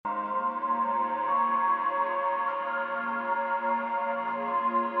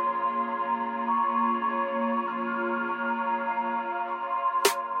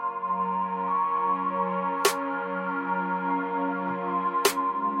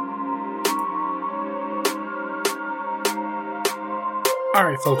All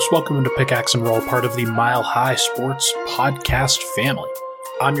right, folks, welcome into Pickaxe and Roll, part of the Mile High Sports podcast family.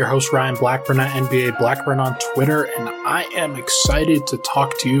 I'm your host, Ryan Blackburn at NBA Blackburn on Twitter, and I am excited to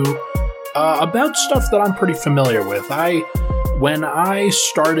talk to you about stuff that I'm pretty familiar with. When I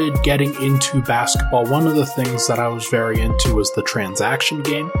started getting into basketball, one of the things that I was very into was the transaction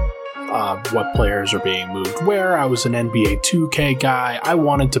game. What players are being moved where. I was an NBA 2K guy. I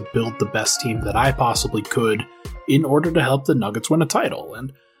wanted to build the best team that I possibly could in order to help the Nuggets win a title.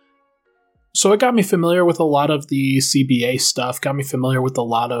 And so it got me familiar with a lot of the CBA stuff, got me familiar with a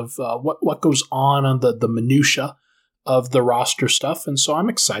lot of what goes on the minutia of the roster stuff. And so I'm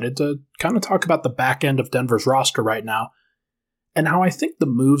excited to kind of talk about the back end of Denver's roster right now and how I think the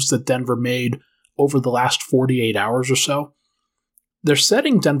moves that Denver made over the last 48 hours or so, they're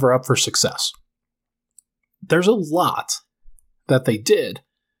setting Denver up for success. There's a lot that they did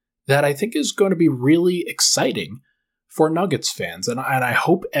that I think is going to be really exciting for Nuggets fans. And I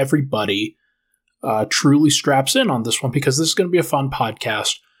hope everybody truly straps in on this one, because this is going to be a fun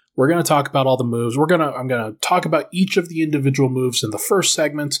podcast. We're going to talk about all the moves. I'm going to talk about each of the individual moves in the first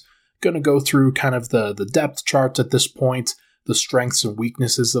segment. Going to go through kind of the depth charts at this point, the strengths and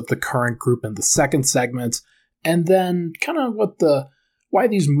weaknesses of the current group in the second segment, and then kind of why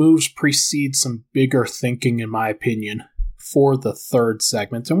these moves precede some bigger thinking, in my opinion, for the third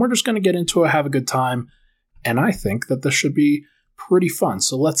segment. And we're just going to get into it, have a good time, and I think that this should be pretty fun.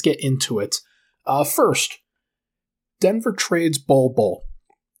 So let's get into it. First, Denver trades Bol Bol.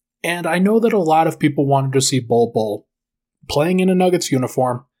 And I know that a lot of people wanted to see Bol Bol playing in a Nuggets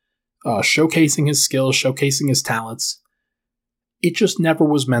uniform, showcasing his skills, showcasing his talents. It just never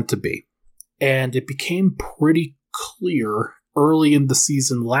was meant to be. And it became pretty clear early in the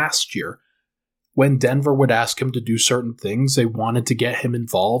season last year when Denver would ask him to do certain things. They wanted to get him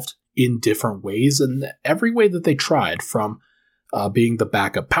involved in different ways, and every way that they tried, from being the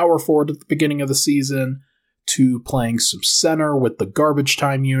backup power forward at the beginning of the season, to playing some center with the garbage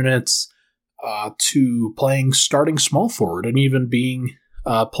time units, to playing starting small forward, and even being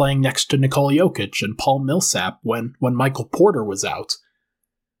playing next to Nikola Jokic and Paul Millsap when Michael Porter was out.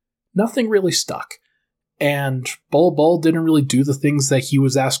 Nothing really stuck. And Bol Bol didn't really do the things that he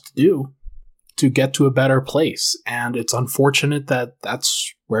was asked to do to get to a better place. And it's unfortunate that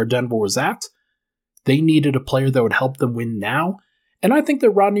that's where Denver was at. They needed a player that would help them win now. And I think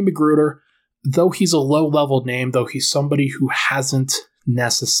that Rodney McGruder, though he's a low-level name, though he's somebody who hasn't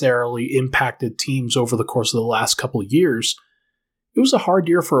necessarily impacted teams over the course of the last couple of years, it was a hard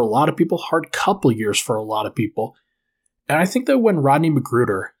year for a lot of people, hard couple years for a lot of people. And I think that when Rodney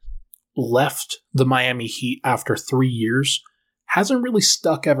McGruder left the Miami Heat after 3 years, hasn't really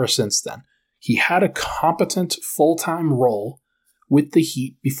stuck ever since then. He had a competent full-time role with the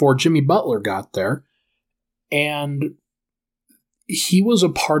Heat before Jimmy Butler got there, and he was a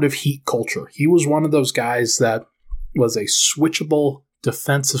part of Heat culture. He was one of those guys that was a switchable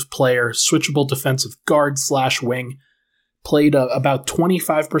defensive player, switchable defensive guard / wing, played about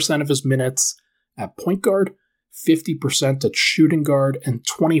 25% of his minutes at point guard, 50% at shooting guard, and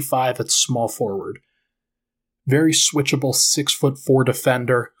 25% at small forward. Very switchable 6'4"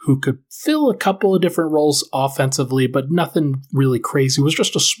 defender who could fill a couple of different roles offensively, but nothing really crazy. He was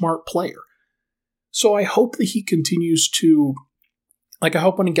just a smart player. So I hope that he continues to, I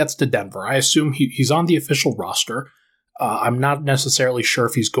hope when he gets to Denver, I assume he's on the official roster. I'm not necessarily sure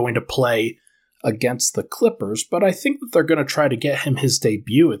if he's going to play against the Clippers, but I think that they're going to try to get him his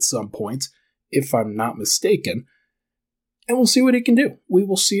debut at some point, if I'm not mistaken. And we'll see what he can do. We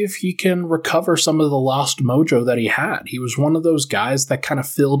will see if he can recover some of the lost mojo that he had. He was one of those guys that kind of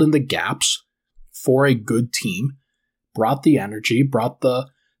filled in the gaps for a good team, brought the energy, brought the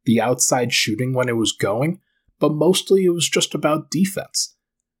outside shooting when it was going, but mostly it was just about defense.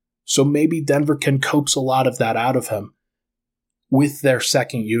 So maybe Denver can coax a lot of that out of him with their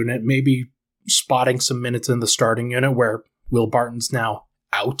second unit, maybe spotting some minutes in the starting unit where Will Barton's now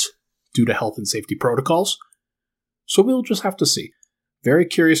out due to health and safety protocols. So we'll just have to see. Very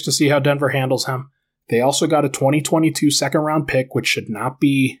curious to see how Denver handles him. They also got a 2022 second-round pick, which should not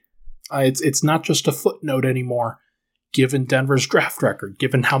be... it's not just a footnote anymore, given Denver's draft record,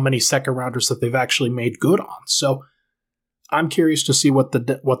 given how many second-rounders that they've actually made good on. So I'm curious to see what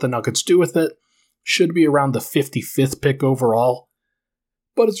the Nuggets do with it. Should be around the 55th pick overall,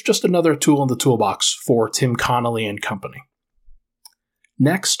 but it's just another tool in the toolbox for Tim Connolly and company.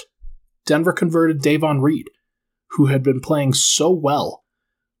 Next, Denver converted Davon Reed, who had been playing so well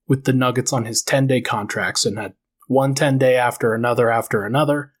with the Nuggets on his 10-day contracts and had one 10-day after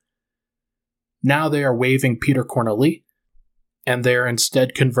another. Now they are waiving Peter Corneli, and they are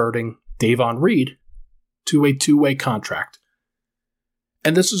instead converting Davon Reed to a 2-way contract.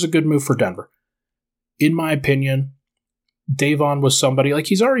 And this is a good move for Denver. In my opinion, Davon was somebody, like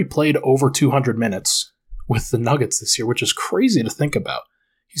he's already played over 200 minutes with the Nuggets this year, which is crazy to think about.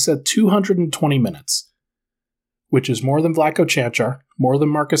 He's had 220 minutes, which is more than Vlatko Čančar, more than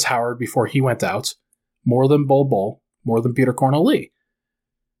Marcus Howard before he went out, more than Bol, more than Peter Corneli.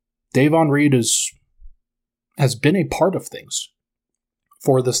 Davon Reed has been a part of things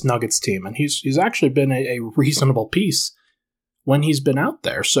for this Nuggets team, and he's actually been a reasonable piece when he's been out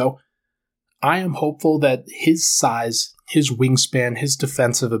there. So I am hopeful that his size, his wingspan, his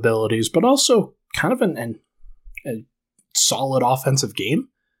defensive abilities, but also kind of a solid offensive game,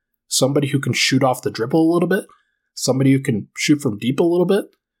 somebody who can shoot off the dribble a little bit, somebody who can shoot from deep a little bit,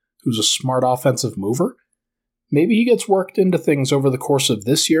 who's a smart offensive mover. Maybe he gets worked into things over the course of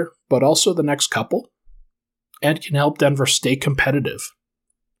this year, but also the next couple, and can help Denver stay competitive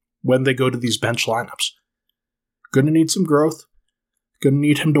when they go to these bench lineups. Going to need some growth. Going to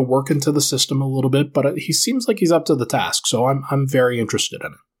need him to work into the system a little bit, but he seems like he's up to the task, so I'm very interested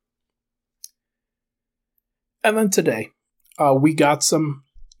in it. And then today, we got some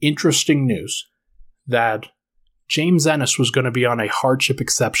interesting news that James Ennis was going to be on a hardship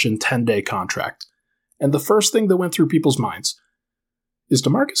exception 10-day contract. And the first thing that went through people's minds is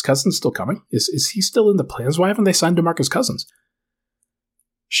DeMarcus Cousins still coming? Is he still in the plans? Why haven't they signed DeMarcus Cousins?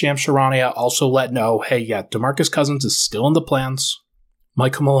 Shams Charania also let know, hey, yeah, DeMarcus Cousins is still in the plans.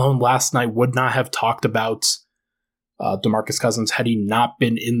 Michael Malone last night would not have talked about DeMarcus Cousins had he not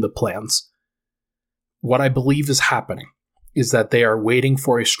been in the plans. What I believe is happening is that they are waiting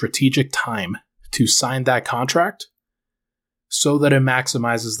for a strategic time to sign that contract so that it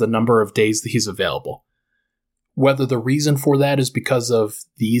maximizes the number of days that he's available. Whether the reason for that is because of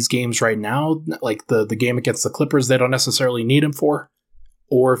these games right now, like the game against the Clippers, they don't necessarily need him for,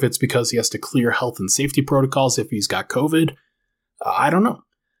 or if it's because he has to clear health and safety protocols if he's got COVID. I don't know.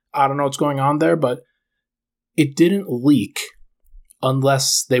 I don't know what's going on there, but it didn't leak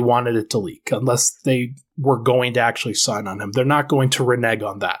unless they wanted it to leak, unless they were going to actually sign on him. They're not going to renege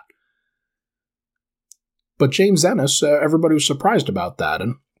on that. But James Ennis, everybody was surprised about that.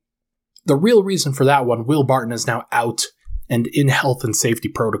 And the real reason for that one, Will Barton is now out and in health and safety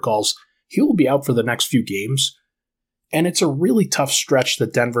protocols. He will be out for the next few games. And it's a really tough stretch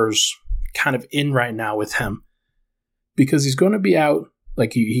that Denver's kind of in right now with him. Because he's going to be out,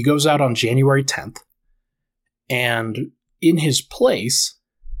 like he goes out on January 10th. And in his place,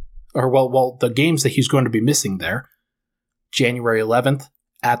 or the games that he's going to be missing there, January 11th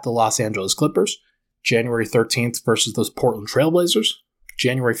at the Los Angeles Clippers, January 13th versus the Portland Trailblazers,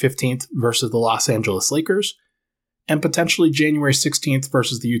 January 15th versus the Los Angeles Lakers, and potentially January 16th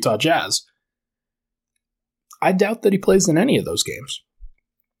versus the Utah Jazz. I doubt that he plays in any of those games.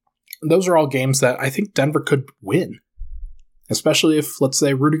 Those are all games that I think Denver could win, especially if, let's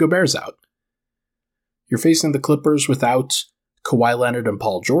say, Rudy Gobert's out. You're facing the Clippers without Kawhi Leonard and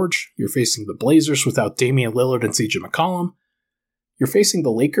Paul George. You're facing the Blazers without Damian Lillard and CJ McCollum. You're facing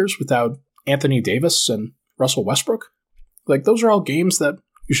the Lakers without Anthony Davis and Russell Westbrook. Like, those are all games that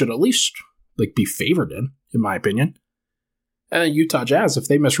you should at least be favored in my opinion. And then Utah Jazz, if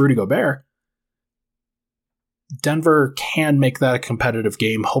they miss Rudy Gobert, Denver can make that a competitive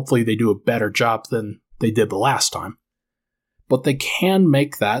game. Hopefully they do a better job than they did the last time. But they can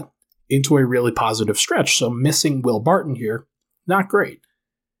make that into a really positive stretch. So missing Will Barton here, not great.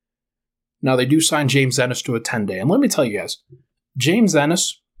 Now they do sign James Ennis to a 10-day. And let me tell you guys, James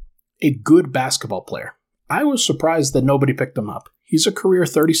Ennis, a good basketball player. I was surprised that nobody picked him up. He's a career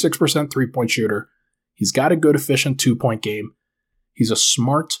 36% three-point shooter. He's got a good, efficient two-point game. He's a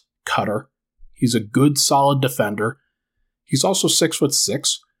smart cutter. He's a good, solid defender. He's also 6'6",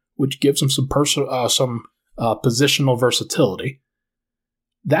 which gives him some positional versatility.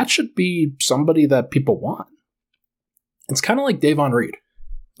 That should be somebody that people want. It's kind of like Davon Reed.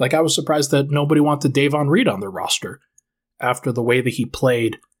 Like, I was surprised that nobody wanted Davon Reed on their roster after the way that he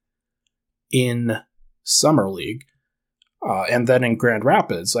played in Summer League and then in Grand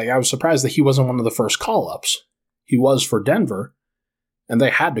Rapids. Like, I was surprised that he wasn't one of the first call-ups. He was for Denver, and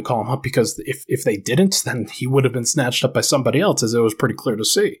they had to call him up because if they didn't, then he would have been snatched up by somebody else, as it was pretty clear to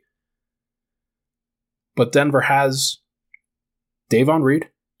see. But Denver has Davon Reed,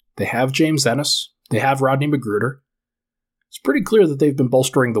 they have James Ennis, they have Rodney McGruder. It's pretty clear that they've been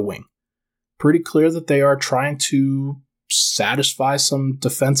bolstering the wing. Pretty clear that they are trying to satisfy some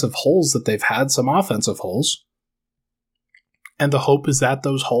defensive holes that they've had, some offensive holes. And the hope is that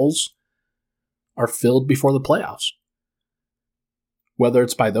those holes are filled before the playoffs. Whether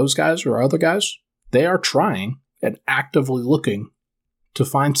it's by those guys or other guys, they are trying and actively looking to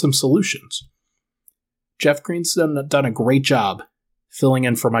find some solutions. Jeff Green's done a great job filling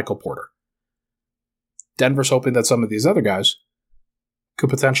in for Michael Porter. Denver's hoping that some of these other guys could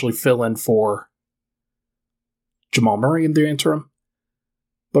potentially fill in for Jamal Murray in the interim,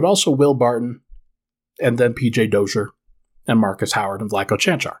 but also Will Barton, and then PJ Dozier, and Marcus Howard, and Vlatko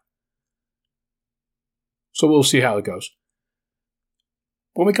Čančar. So we'll see how it goes.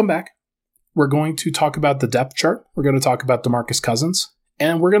 When we come back, we're going to talk about the depth chart, we're going to talk about DeMarcus Cousins,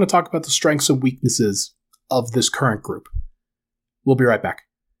 and we're going to talk about the strengths and weaknesses of this current group. We'll be right back.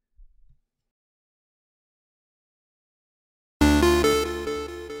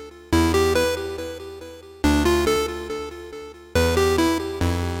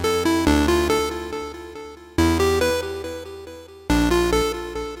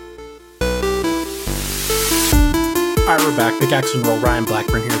 All right, we're back. Pickaxe and Roll, Ryan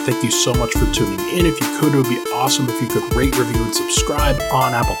Blackburn here. Thank you so much for tuning in. If you could, it would be awesome if you could rate, review, and subscribe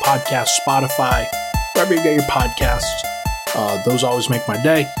on Apple Podcasts, Spotify, wherever you get your podcasts. Those always make my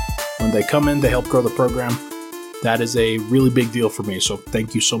day. When they come in, they help grow the program. That is a really big deal for me, so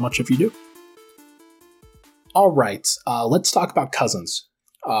thank you so much if you do. All right, let's talk about Cousins.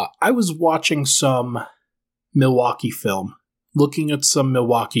 I was watching some Milwaukee film, looking at some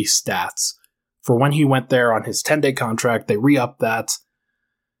Milwaukee stats. For when he went there on his 10-day contract, they re-upped that.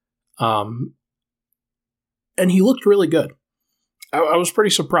 And he looked really good. I was pretty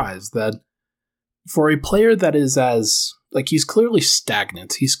surprised that for a player that is he's clearly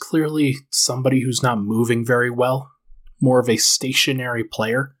stagnant. He's clearly somebody who's not moving very well. More of a stationary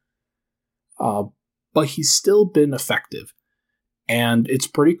player. But he's still been effective. And it's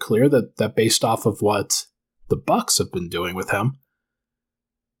pretty clear that based off of what the Bucks have been doing with him,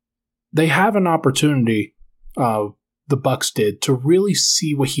 they have an opportunity, the Bucks did, to really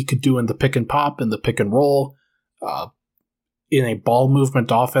see what he could do in the pick and pop, in the pick and roll, in a ball movement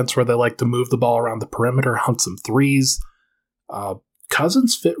offense where they like to move the ball around the perimeter, hunt some threes.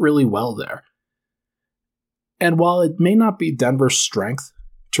 Cousins fit really well there. And while it may not be Denver's strength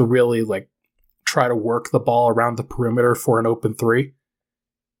to really try to work the ball around the perimeter for an open three,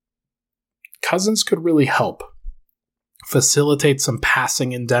 Cousins could really help facilitate some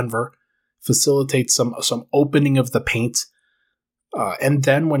passing in Denver, facilitate some opening of the paint. And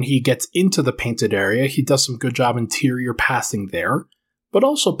then when he gets into the painted area, he does some good job interior passing there, but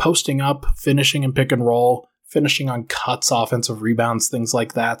also posting up, finishing in pick and roll, finishing on cuts, offensive rebounds, things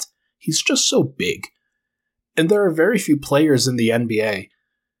like that. He's just so big. And there are very few players in the NBA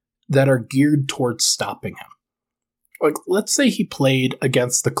that are geared towards stopping him. Let's say he played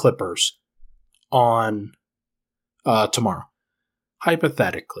against the Clippers on tomorrow.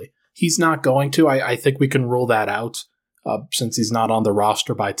 Hypothetically. He's not going to. I think we can rule that out since he's not on the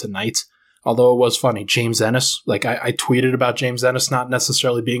roster by tonight. Although it was funny, James Ennis, I tweeted about James Ennis not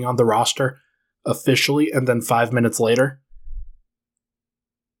necessarily being on the roster officially, and then 5 minutes later,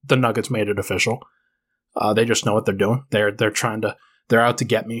 the Nuggets made it official. They just know what they're doing. They're out to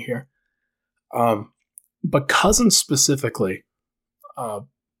get me here. But Cousins specifically,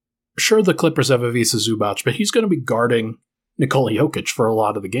 sure the Clippers have Ivica Zubac, but he's going to be guarding Nikola Jokic for a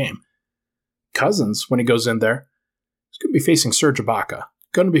lot of the game. Cousins, when he goes in there, he's going to be facing Serge Ibaka.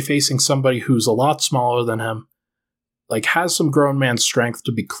 Going to be facing somebody who's a lot smaller than him, has some grown man strength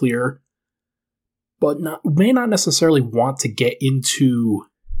to be clear, but may not necessarily want to get into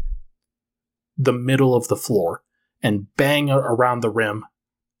the middle of the floor and bang around the rim.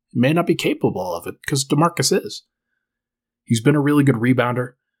 May not be capable of it because DeMarcus is. He's been a really good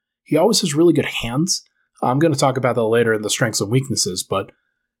rebounder. He always has really good hands. I'm going to talk about that later in the strengths and weaknesses, but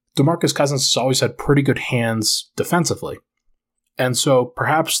DeMarcus Cousins has always had pretty good hands defensively. And so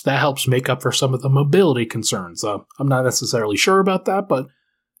perhaps that helps make up for some of the mobility concerns. I'm not necessarily sure about that, but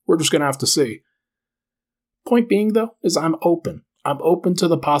we're just going to have to see. Point being, though, is I'm open. I'm open to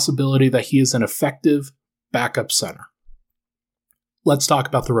the possibility that he is an effective backup center. Let's talk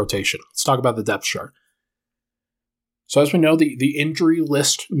about the rotation. Let's talk about the depth chart. So as we know, the injury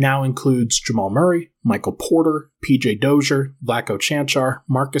list now includes Jamal Murray, Michael Porter, PJ Dozier, Vlatko Čančar,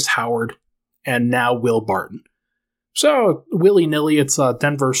 Marcus Howard, and now Will Barton. So willy-nilly, it's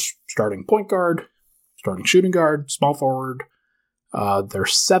Denver's starting point guard, starting shooting guard, small forward, their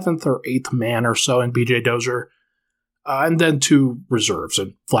 7th or 8th man or so in PJ Dozier, and then 2 reserves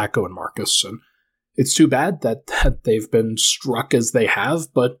in Vlatko and Marcus. And it's too bad that they've been struck as they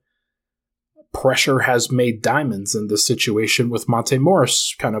have, but pressure has made diamonds in this situation with Monte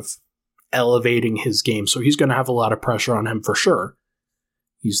Morris kind of elevating his game. So he's going to have a lot of pressure on him for sure.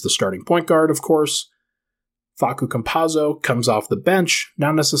 He's the starting point guard, of course. Facu Campazzo comes off the bench.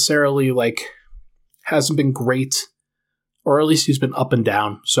 Not necessarily hasn't been great, or at least he's been up and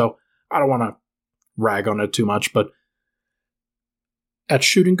down. So I don't want to rag on it too much, but At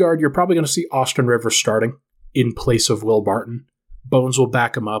shooting guard, you're probably going to see Austin Rivers starting in place of Will Barton. Bones will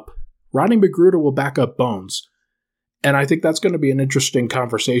back him up. Rodney McGruder will back up Bones. And I think that's going to be an interesting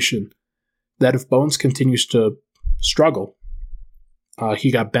conversation, that if Bones continues to struggle,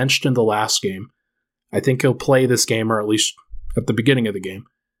 he got benched in the last game. I think he'll play this game, or at least at the beginning of the game.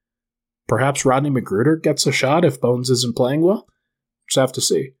 Perhaps Rodney McGruder gets a shot if Bones isn't playing well. Just have to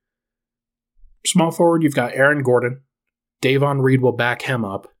see. Small forward, you've got Aaron Gordon. Davon Reed will back him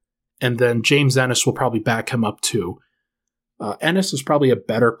up. And then James Ennis will probably back him up too. Ennis is probably a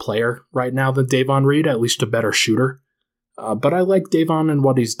better player right now than Davon Reed, at least a better shooter. But I like Davon and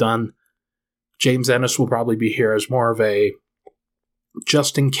what he's done. James Ennis will probably be here as more of a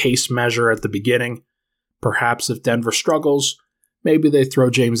just-in-case measure at the beginning. Perhaps if Denver struggles, maybe they throw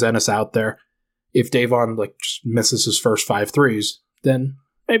James Ennis out there. If Davon just misses his first 5 threes, then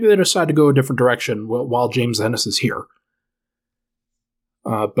maybe they decide to go a different direction while James Ennis is here.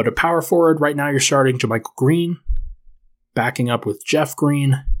 But a power forward, right now you're starting JaMychal Green, backing up with Jeff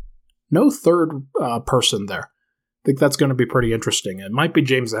Green. No third person there. I think that's going to be pretty interesting. It might be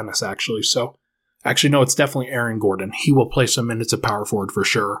James Ennis, actually. No, it's definitely Aaron Gordon. He will play some minutes at power forward for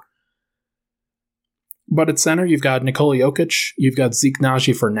sure. But at center, you've got Nikola Jokic, you've got Zeke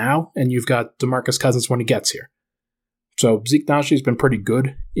Naji for now, and you've got DeMarcus Cousins when he gets here. So Zeke Naji's been pretty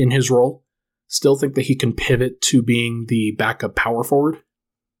good in his role. Still think that he can pivot to being the backup power forward.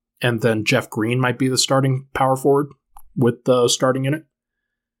 And then Jeff Green might be the starting power forward with the starting unit.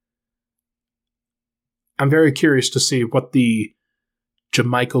 I'm very curious to see what the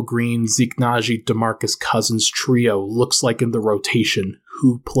JaMychal Green, Zeke Naji, DeMarcus Cousins trio looks like in the rotation.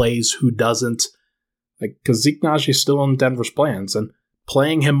 Who plays, who doesn't. Because Zeke Naji is still in Denver's plans, and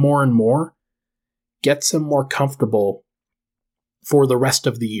playing him more and more gets him more comfortable for the rest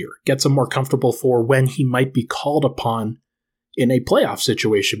of the year. Gets him more comfortable for when he might be called upon in a playoff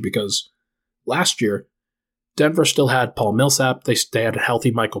situation, because last year, Denver still had Paul Millsap. They had a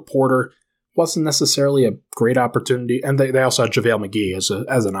healthy Michael Porter. Wasn't necessarily a great opportunity, and they also had JaVale McGee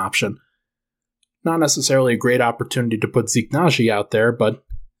as an option. Not necessarily a great opportunity to put Zeke Naji out there, but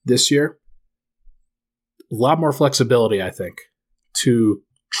this year, a lot more flexibility, I think, to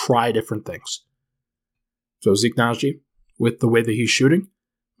try different things. So Zeke Naji, with the way that he's shooting,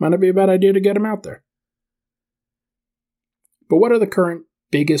 might not be a bad idea to get him out there. But what are the current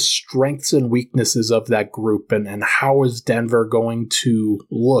biggest strengths and weaknesses of that group, and how is Denver going to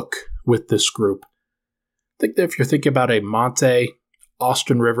look with this group? I think that if you're thinking about a Monte,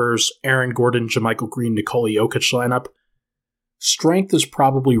 Austin Rivers, Aaron Gordon, JaMychal Green, Nikola Jokic lineup, strength is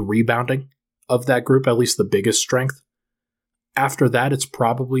probably rebounding of that group, at least the biggest strength. After that, it's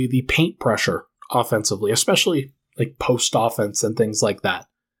probably the paint pressure offensively, especially post offense and things like that.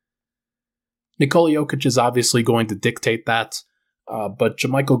 Nikola Jokic is obviously going to dictate that, but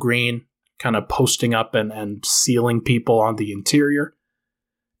JaMychal Green kind of posting up and sealing people on the interior,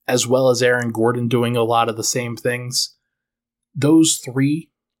 as well as Aaron Gordon doing a lot of the same things. Those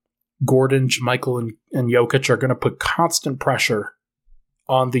three, Gordon, JaMychal, and Jokic, are going to put constant pressure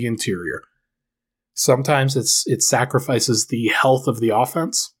on the interior. Sometimes it sacrifices the health of the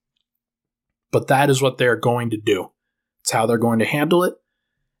offense, but that is what they're going to do. It's how they're going to handle it.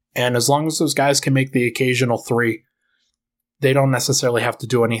 And as long as those guys can make the occasional three, they don't necessarily have to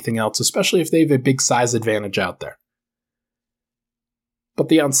do anything else, especially if they have a big size advantage out there. But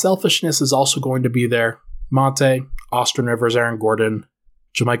the unselfishness is also going to be there. Monte, Austin Rivers, Aaron Gordon,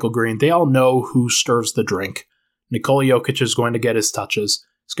 JaMychal Green, they all know who stirs the drink. Nikola Jokic is going to get his touches.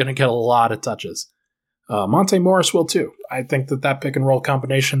 He's going to get a lot of touches. Monte Morris will too. I think that pick and roll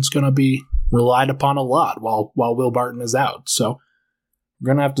combination is going to be relied upon a lot while Will Barton is out. So we're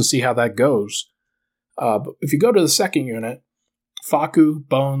going to have to see how that goes. But if you go to the second unit, Facu,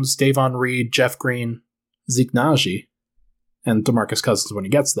 Bones, Davon Reed, Jeff Green, Zeke Naji, and DeMarcus Cousins when he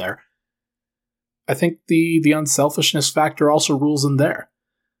gets there, I think the unselfishness factor also rules in there.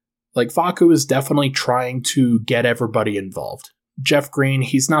 Facu is definitely trying to get everybody involved. Jeff Green,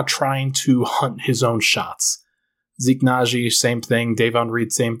 he's not trying to hunt his own shots. Zeke Naji, same thing. Davon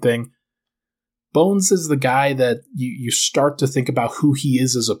Reed, same thing. Bones is the guy that you start to think about who he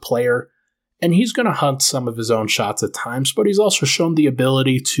is as a player, and he's going to hunt some of his own shots at times, but he's also shown the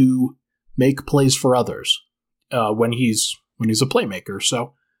ability to make plays for others when he's a playmaker.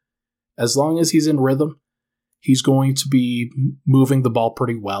 So as long as he's in rhythm, he's going to be moving the ball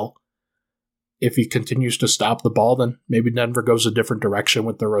pretty well. If he continues to stop the ball, then maybe Denver goes a different direction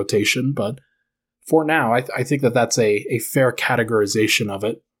with the rotation. But for now, I think that's a fair categorization of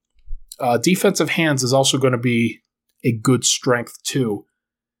it. Defensive hands is also going to be a good strength too.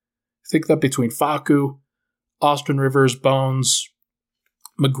 I think that between Facu, Austin Rivers, Bones,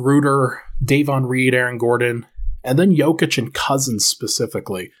 McGruder, Davon Reed, Aaron Gordon, and then Jokic and Cousins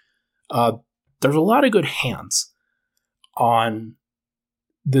specifically. There's a lot of good hands on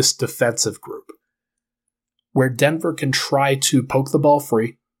this defensive group where Denver can try to poke the ball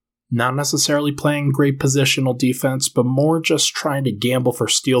free, not necessarily playing great positional defense, but more just trying to gamble for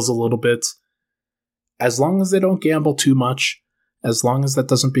steals a little bit. As long as they don't gamble too much, as long as that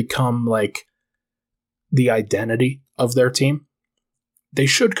doesn't become like the identity of their team, they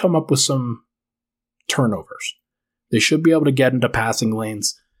should come up with some turnovers. They should be able to get into passing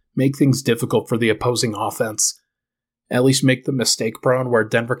lanes, make things difficult for the opposing offense, at least make them mistake prone where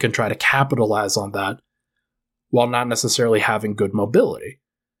Denver can try to capitalize on that while not necessarily having good mobility.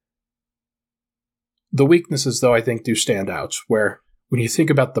 The weaknesses, though, I think do stand out, where when you think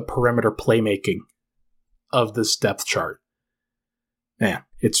about the perimeter playmaking of this depth chart, man,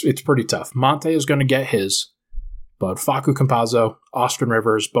 it's pretty tough. Monte is going to get his, but Facu Campazzo, Austin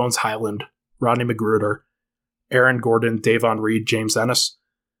Rivers, Bones Highland, Rodney McGruder, Aaron Gordon, Davon Reed, James Ennis,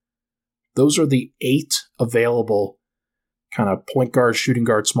 those are the 8 available kind of point guard, shooting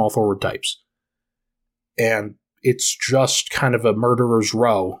guard, small forward types. And it's just kind of a murderer's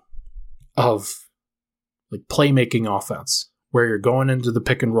row of like playmaking offense where you're going into the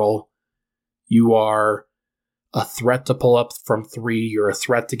pick and roll. You are a threat to pull up from 3. You're a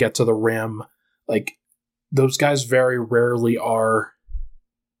threat to get to the rim. Like, those guys very rarely are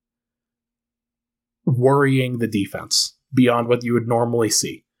worrying the defense beyond what you would normally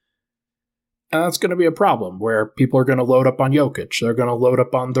see. And that's going to be a problem where people are going to load up on Jokic. They're going to load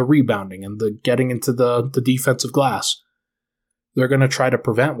up on the rebounding and the getting into the defensive glass. They're going to try to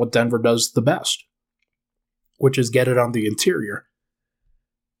prevent what Denver does the best, which is get it on the interior.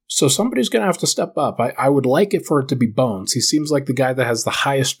 So somebody's going to have to step up. I would like it for it to be Bones. He seems like the guy that has the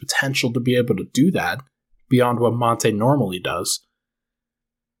highest potential to be able to do that beyond what Monte normally does.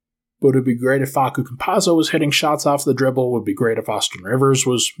 But it would be great if Facu Campazzo was hitting shots off the dribble. It would be great if Austin Rivers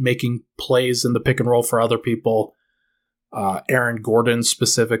was making plays in the pick and roll for other people. Aaron Gordon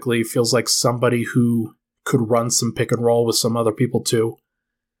specifically feels like somebody who could run some pick and roll with some other people too.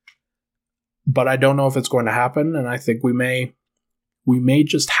 But I don't know if it's going to happen, and I think we may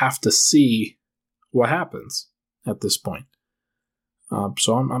just have to see what happens at this point.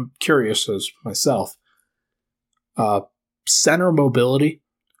 So I'm curious as myself. Center mobility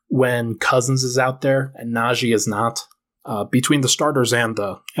when Cousins is out there and Najee is not, between the starters and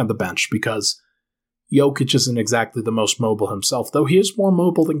the bench, because Jokic isn't exactly the most mobile himself, though he is more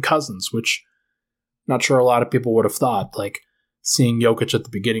mobile than Cousins, which I'm not sure a lot of people would have thought, like seeing Jokic at the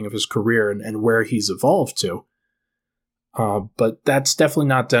beginning of his career and where he's evolved to. But that's definitely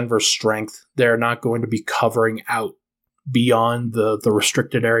not Denver's strength. They're not going to be covering out beyond the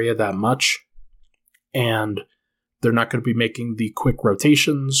restricted area that much, and they're not going to be making the quick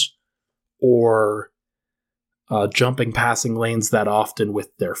rotations or jumping passing lanes that often with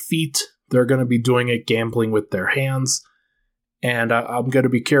their feet. They're going to be doing it gambling with their hands, and I'm going to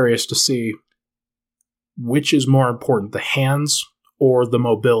be curious to see which is more important, the hands or the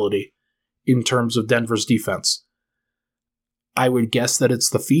mobility in terms of Denver's defense. I would guess that it's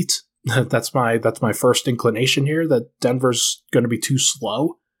the feet. That's my first inclination here, that Denver's going to be too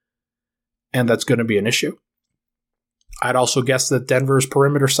slow, and that's going to be an issue. I'd also guess that Denver's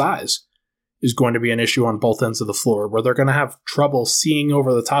perimeter size is going to be an issue on both ends of the floor, where they're going to have trouble seeing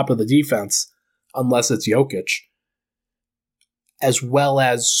over the top of the defense unless it's Jokic, as well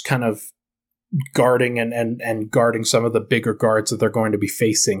as kind of guarding and guarding some of the bigger guards that they're going to be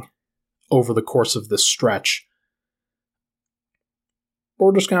facing over the course of this stretch.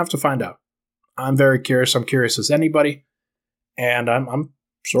 We're just going to have to find out. I'm very curious. I'm curious as anybody. And I'm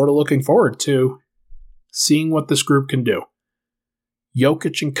sort of looking forward to seeing what this group can do.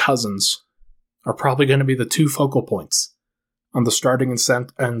 Jokic and Cousins are probably going to be the 2 focal points on the starting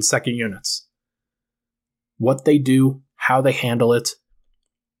and second units. What they do, how they handle it,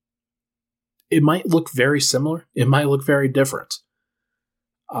 it might look very similar. It might look very different.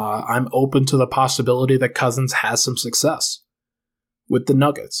 I'm open to the possibility that Cousins has some success with the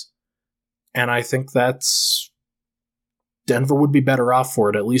Nuggets. And I think that's Denver would be better off for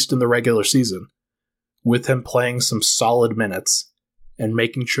it, at least in the regular season, with him playing some solid minutes and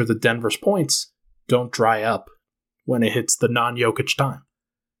making sure that Denver's points don't dry up when it hits the non-Jokic time.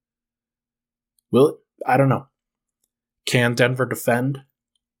 Will it? I don't know. Can Denver defend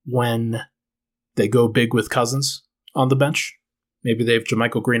when they go big with Cousins on the bench? Maybe they have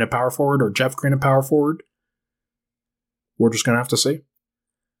JaMychal Green at power forward or Jeff Green at power forward. We're just going to have to see.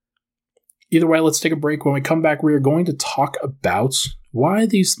 Either way, let's take a break. When we come back, we are going to talk about why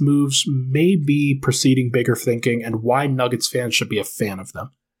these moves may be preceding bigger thinking and why Nuggets fans should be a fan of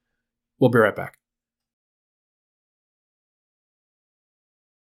them. We'll be right back.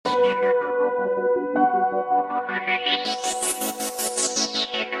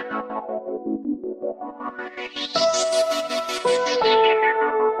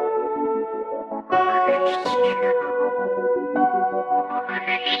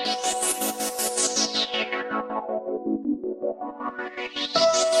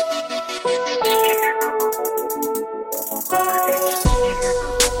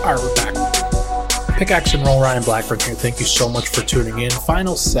 All right, we're back. Pickaxe and Roll, Ryan Blackburn here. Thank you so much for tuning in.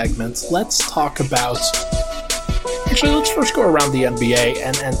 Final segment. Let's talk about... Actually, let's first go around the NBA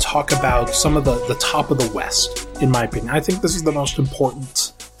and talk about some of the top of the West, in my opinion. I think this is the most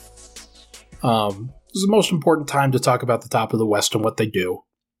important... this is the most important time to talk about the top of the West and what they do.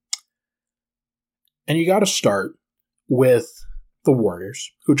 And you got to start with the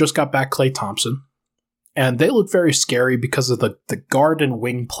Warriors, who just got back Klay Thompson. And they look very scary because of the guard and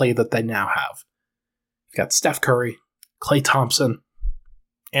wing play that they now have. You've got Steph Curry, Klay Thompson,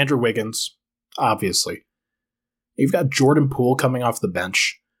 Andrew Wiggins, obviously. You've got Jordan Poole coming off the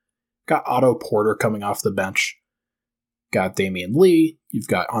bench. Got Otto Porter coming off the bench. Got Damian Lee. You've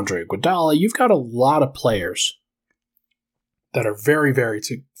got Andre Iguodala. You've got a lot of players that are very, very,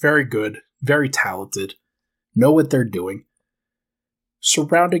 very good, very talented, know what they're doing,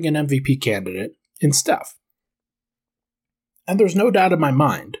 surrounding an MVP candidate in Steph. And there's no doubt in my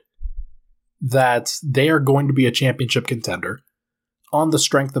mind that they are going to be a championship contender on the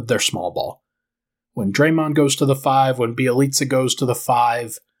strength of their small ball. When Draymond goes to the 5, when Bjelica goes to the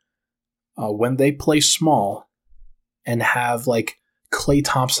 5, when they play small and have like Klay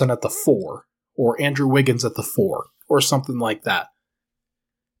Thompson at the 4 or Andrew Wiggins at the 4 or something like that,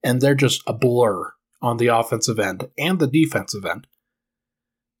 and they're just a blur on the offensive end and the defensive end,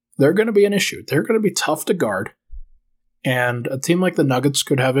 they're going to be an issue. They're going to be tough to guard, and a team like the Nuggets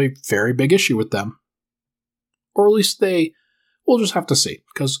could have a very big issue with them. Or at least we'll just have to see,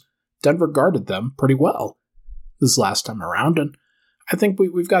 because Denver guarded them pretty well this last time around, and I think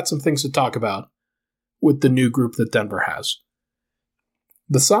we've got some things to talk about with the new group that Denver has.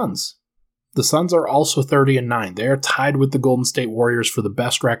 The Suns. The Suns are also 30-9. They are tied with the Golden State Warriors for the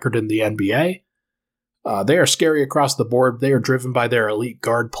best record in the NBA. They are scary across the board. They are driven by their elite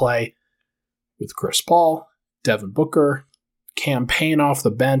guard play with Chris Paul, Devin Booker, Cam Payne off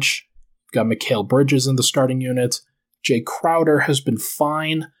the bench. You've got Mikal Bridges in the starting unit. Jay Crowder has been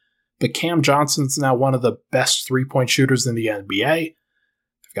fine, but Cam Johnson's now one of the best three-point shooters in the NBA.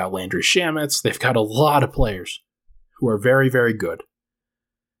 They've got Landry Shamet. They've got a lot of players who are very, very good.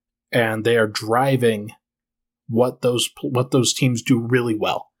 And they are driving what those teams do really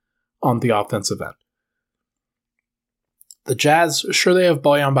well on the offensive end. The Jazz, sure they have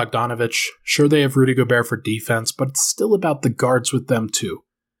Bojan Bogdanovic, sure they have Rudy Gobert for defense, but it's still about the guards with them too.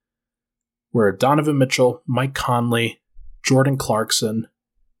 Where Donovan Mitchell, Mike Conley, Jordan Clarkson,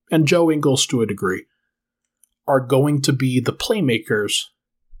 and Joe Ingles to a degree are going to be the playmakers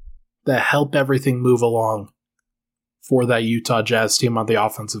that help everything move along for that Utah Jazz team on the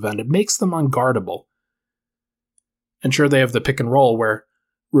offensive end. It makes them unguardable. And sure, they have the pick and roll where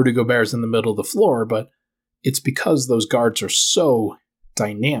Rudy Gobert's in the middle of the floor, but it's because those guards are so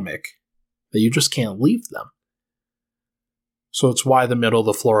dynamic that you just can't leave them. So it's why the middle of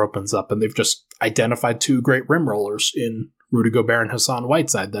the floor opens up, and they've just identified two great rim rollers in Rudy Gobert and Hassan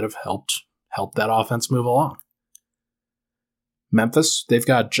Whiteside that have helped that offense move along. Memphis, they've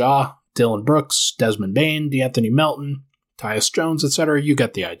got Ja, Dylan Brooks, Desmond Bane, DeAnthony Melton, Tyus Jones, etc. You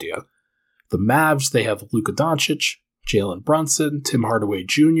get the idea. The Mavs, they have Luka Doncic, Jalen Brunson, Tim Hardaway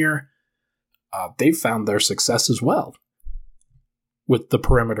Jr. They've found their success as well with the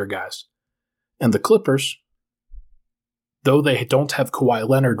perimeter guys. And the Clippers, though they don't have Kawhi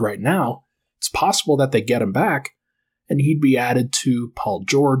Leonard right now, it's possible that they get him back, and he'd be added to Paul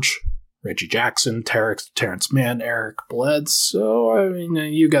George, Reggie Jackson, Terrence Mann, Eric Bledsoe. I mean,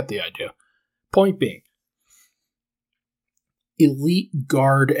 you get the idea. Point being, elite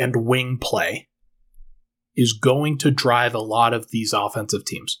guard and wing play is going to drive a lot of these offensive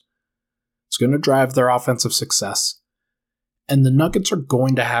teams. It's going to drive their offensive success. And the Nuggets are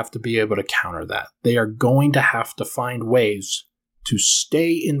going to have to be able to counter that. They are going to have to find ways to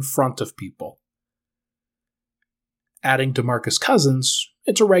stay in front of people. Adding DeMarcus Cousins,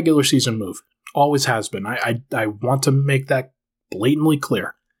 it's a regular season move. Always has been. I want to make that blatantly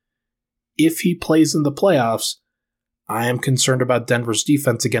clear. If he plays in the playoffs, I am concerned about Denver's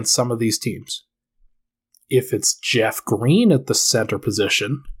defense against some of these teams. If it's Jeff Green at the center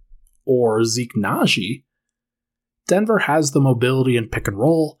position, or Zeke Naji, Denver has the mobility in pick and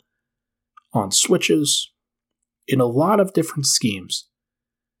roll, on switches, in a lot of different schemes,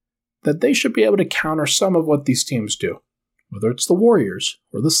 that they should be able to counter some of what these teams do. Whether it's the Warriors,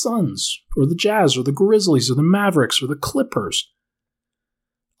 or the Suns, or the Jazz, or the Grizzlies, or the Mavericks, or the Clippers.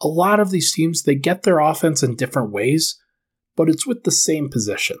 A lot of these teams, they get their offense in different ways, but it's with the same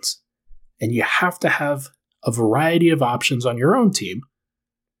positions. And you have to have a variety of options on your own team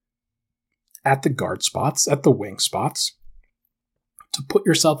at the guard spots, at the wing spots, to put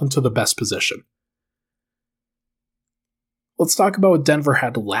yourself into the best position. Let's talk about what Denver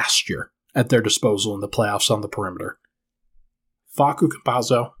had last year at their disposal in the playoffs on the perimeter. Facu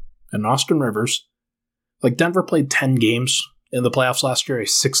Campazzo and Austin Rivers. Denver played 10 games in the playoffs last year, a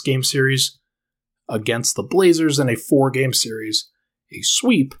 6-game series against the Blazers, and a 4-game series, a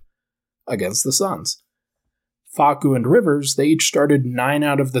sweep against the Suns. Facu and Rivers, they each started 9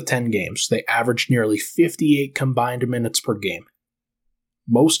 out of the 10 games. They averaged nearly 58 combined minutes per game.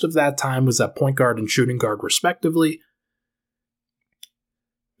 Most of that time was at point guard and shooting guard, respectively.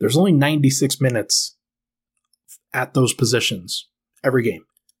 There's only 96 minutes at those positions every game,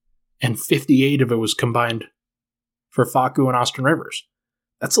 and 58 of it was combined for Facu and Austin Rivers.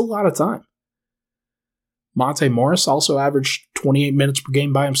 That's a lot of time. Monte Morris also averaged 28 minutes per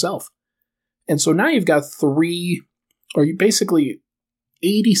game by himself. And so now you've got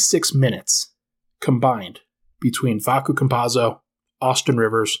 86 minutes combined between Facu Campazzo, Austin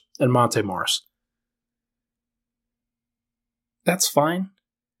Rivers, and Monte Morris. That's fine.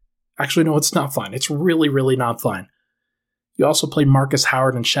 Actually, no, it's not fine. It's really, really not fine. You also played Marcus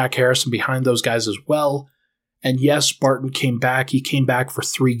Howard and Shaq Harrison behind those guys as well. And yes, Barton came back. He came back for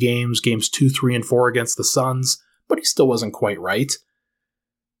 3 games, games 2, 3, and 4 against the Suns, but he still wasn't quite right.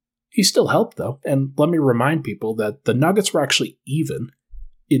 He still helped, though. And let me remind people that the Nuggets were actually even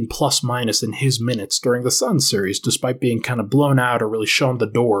in plus-minus in his minutes during the Suns series, despite being kind of blown out or really shown the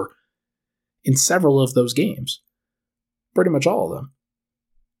door in several of those games. Pretty much all of them.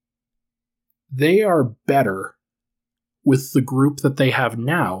 They are better with the group that they have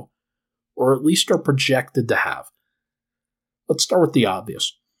now, or at least are projected to have. Let's start with the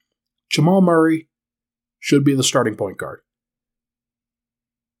obvious. Jamal Murray should be the starting point guard.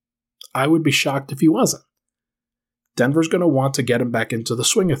 I would be shocked if he wasn't. Denver's going to want to get him back into the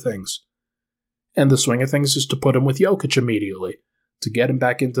swing of things. And the swing of things is to put him with Jokic immediately, to get him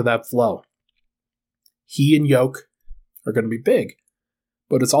back into that flow. He and Jokic are going to be big,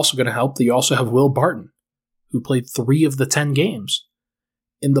 but it's also going to help that you also have Will Barton, who played 3 of the 10 games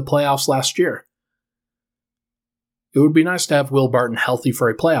in the playoffs last year. It would be nice to have Will Barton healthy for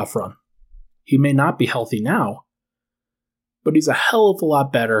a playoff run. He may not be healthy now, but he's a hell of a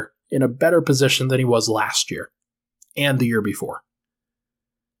lot better, in a better position than he was last year and the year before.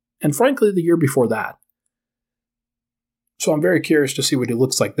 And frankly, the year before that. So I'm very curious to see what he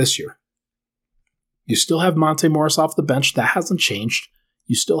looks like this year. You still have Monte Morris off the bench. That hasn't changed.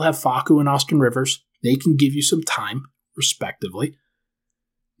 You still have Facu and Austin Rivers. They can give you some time, respectively.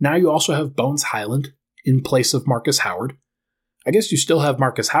 Now you also have Bones Highland in place of Marcus Howard. I guess you still have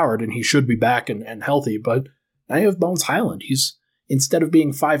Marcus Howard, and he should be back and healthy, but now you have Bones Highland. He's, instead of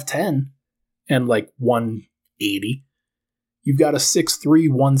being 5'10 and 180, you've got a 6'3",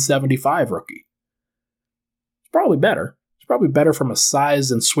 175 rookie. It's probably better. It's probably better from a size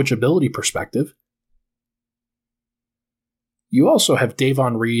and switchability perspective. You also have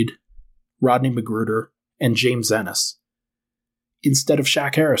Davon Reed, Rodney McGruder, and James Ennis instead of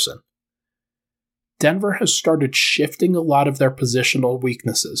Shaq Harrison. Denver has started shifting a lot of their positional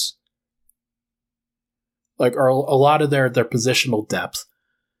weaknesses. Or a lot of their positional depth,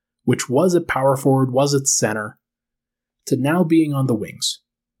 which was at power forward, was at center, to now being on the wings.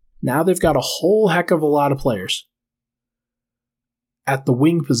 Now they've got a whole heck of a lot of players at the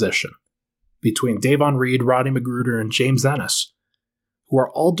wing position between Davon Reed, Rodney McGruder, and James Ennis, who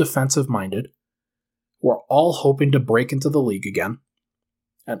are all defensive-minded, who are all hoping to break into the league again,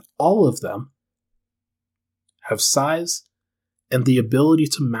 and all of them have size and the ability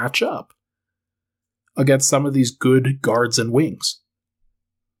to match up against some of these good guards and wings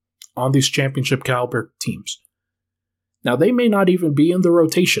on these championship caliber teams. Now, they may not even be in the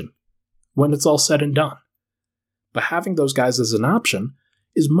rotation when it's all said and done, but having those guys as an option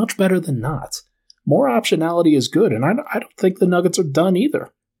is much better than not. More optionality is good, and I don't think the Nuggets are done either.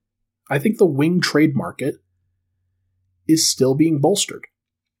 I think the wing trade market is still being bolstered.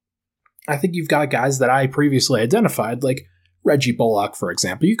 I think you've got guys that I previously identified, like Reggie Bullock, for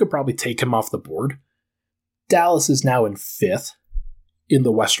example. You could probably take him off the board. Dallas is now in 5th in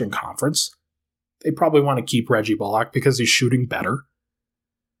the Western Conference. They probably want to keep Reggie Bullock because he's shooting better.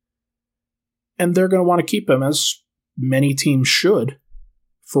 And they're going to want to keep him as many teams should,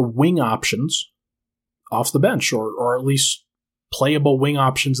 for wing options off the bench, or at least playable wing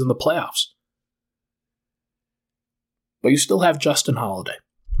options in the playoffs. But you still have Justin Holiday.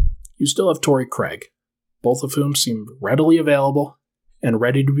 You still have Torrey Craig, both of whom seem readily available and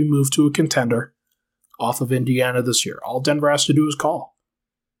ready to be moved to a contender off of Indiana this year. All Denver has to do is call.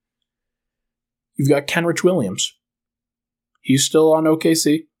 You've got Kenrich Williams. He's still on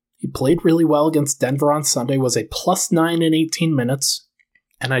OKC. He played really well against Denver on Sunday, was a +9 in 18 minutes.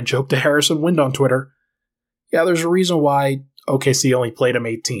 And I joked to Harrison Wind on Twitter, yeah, there's a reason why OKC only played him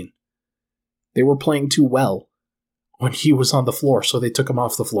 18. They were playing too well when he was on the floor, so they took him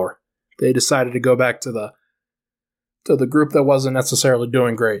off the floor. They decided to go back to the group that wasn't necessarily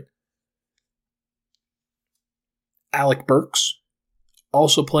doing great. Alec Burks,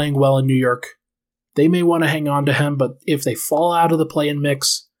 also playing well in New York. They may want to hang on to him, but if they fall out of the play-in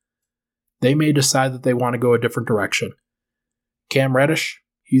mix, they may decide that they want to go a different direction. Cam Reddish,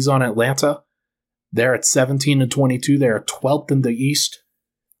 he's on Atlanta. They're at 17 and 22. They're 12th in the East.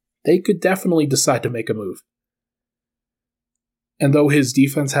 They could definitely decide to make a move. And though his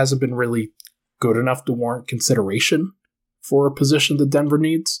defense hasn't been really good enough to warrant consideration for a position that Denver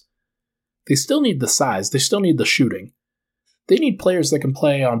needs, they still need the size. They still need the shooting. They need players that can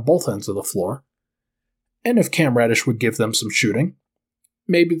play on both ends of the floor. And if Cam Reddish would give them some shooting,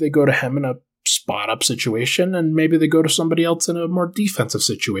 maybe they go to him in a spot-up situation, and maybe they go to somebody else in a more defensive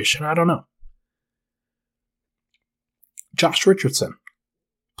situation. I don't know. Josh Richardson,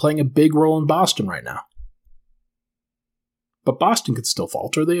 playing a big role in Boston right now. But Boston could still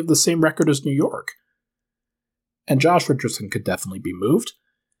falter. They have the same record as New York. And Josh Richardson could definitely be moved.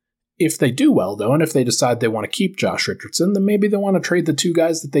 If they do well, though, and if they decide they want to keep Josh Richardson, then maybe they want to trade the two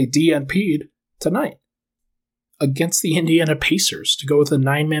guys that they DNP'd tonight against the Indiana Pacers to go with a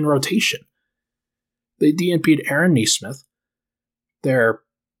 9-man rotation. They DNP'd Aaron Nesmith, their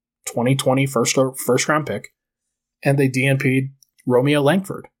 2020 first-round pick, and they DNP'd Romeo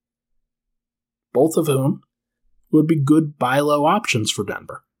Langford, both of whom would be good buy-low options for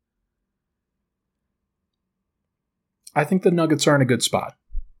Denver. I think the Nuggets are in a good spot.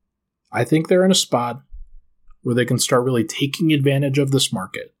 I think they're in a spot where they can start really taking advantage of this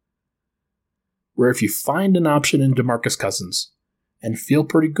market, where if you find an option in DeMarcus Cousins and feel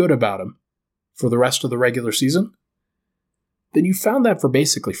pretty good about him for the rest of the regular season, then you found that for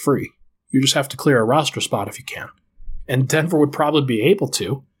basically free. You just have to clear a roster spot if you can. And Denver would probably be able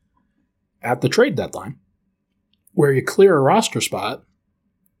to at the trade deadline, where you clear a roster spot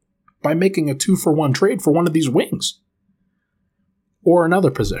by making a 2-for-1 trade for one of these wings or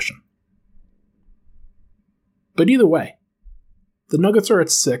another position. But either way, the Nuggets are at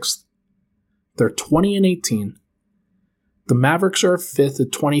 6th. They're 20 and 18. The Mavericks are at 5th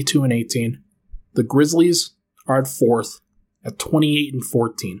at 22 and 18. The Grizzlies are at 4th at 28 and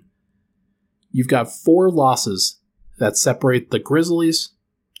 14. You've got 4 losses that separate the Grizzlies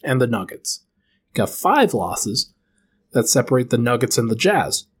and the Nuggets. You've got 5 losses that separate the Nuggets and the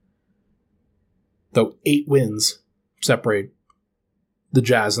Jazz, though 8 wins separate the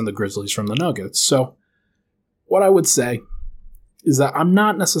Jazz and the Grizzlies from the Nuggets. So what I would say is that I'm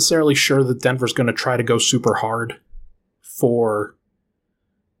not necessarily sure that Denver's going to try to go super hard for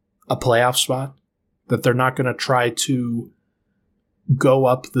a playoff spot, that they're not going to try to go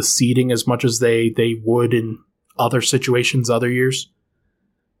up the seeding as much as they would in other situations other years.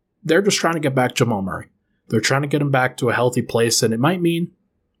 They're just trying to get back Jamal Murray. They're trying to get him back to a healthy place, and it might mean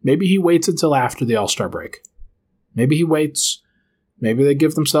maybe he waits until after the All-Star break. Maybe he waits. Maybe they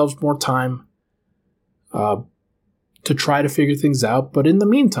give themselves more time to try to figure things out. But in the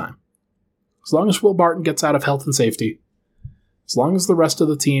meantime, as long as Will Barton gets out of health and safety, as long as the rest of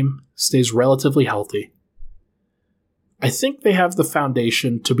the team stays relatively healthy, I think they have the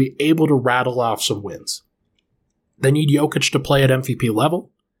foundation to be able to rattle off some wins. They need Jokic to play at MVP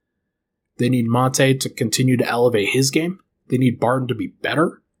level. They need Monte to continue to elevate his game. They need Barton to be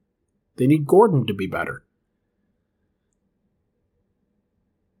better. They need Gordon to be better.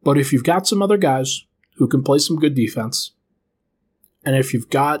 But if you've got some other guys who can play some good defense, and if you've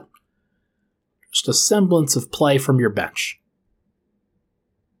got just a semblance of play from your bench,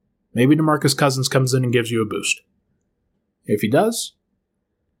 maybe DeMarcus Cousins comes in and gives you a boost. If he does,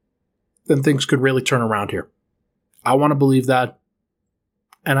 then things could really turn around here. I want to believe that,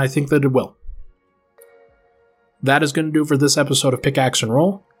 and I think that it will. That is going to do for this episode of Pickaxe and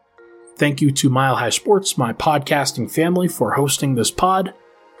Roll. Thank you to Mile High Sports, my podcasting family, for hosting this pod.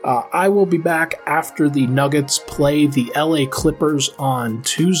 I will be back after the Nuggets play the LA Clippers on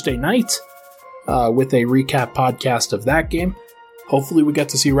Tuesday night with a recap podcast of that game. Hopefully we get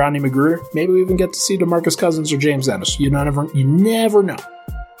to see Rodney McGruder. Maybe we even get to see DeMarcus Cousins or James Ennis. You never know.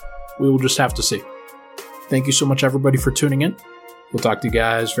 We will just have to see. Thank you so much, everybody, for tuning in. We'll talk to you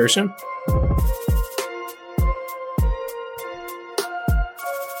guys very soon.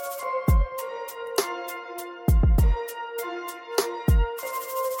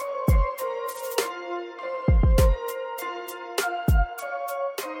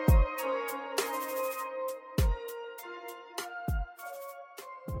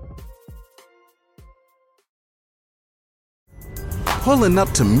 Pulling up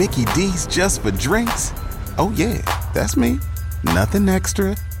to Mickey D's just for drinks? Oh yeah, that's me. Nothing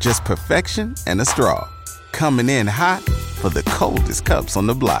extra, just perfection and a straw. Coming in hot for the coldest cups on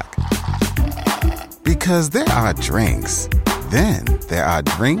the block. Because there are drinks. Then there are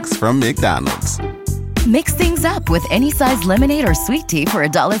drinks from McDonald's. Mix things up with any size lemonade or sweet tea for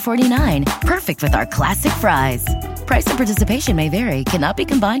 $1.49. Perfect with our classic fries. Price and participation may vary. Cannot be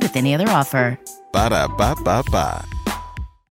combined with any other offer. Ba-da-ba-ba-ba.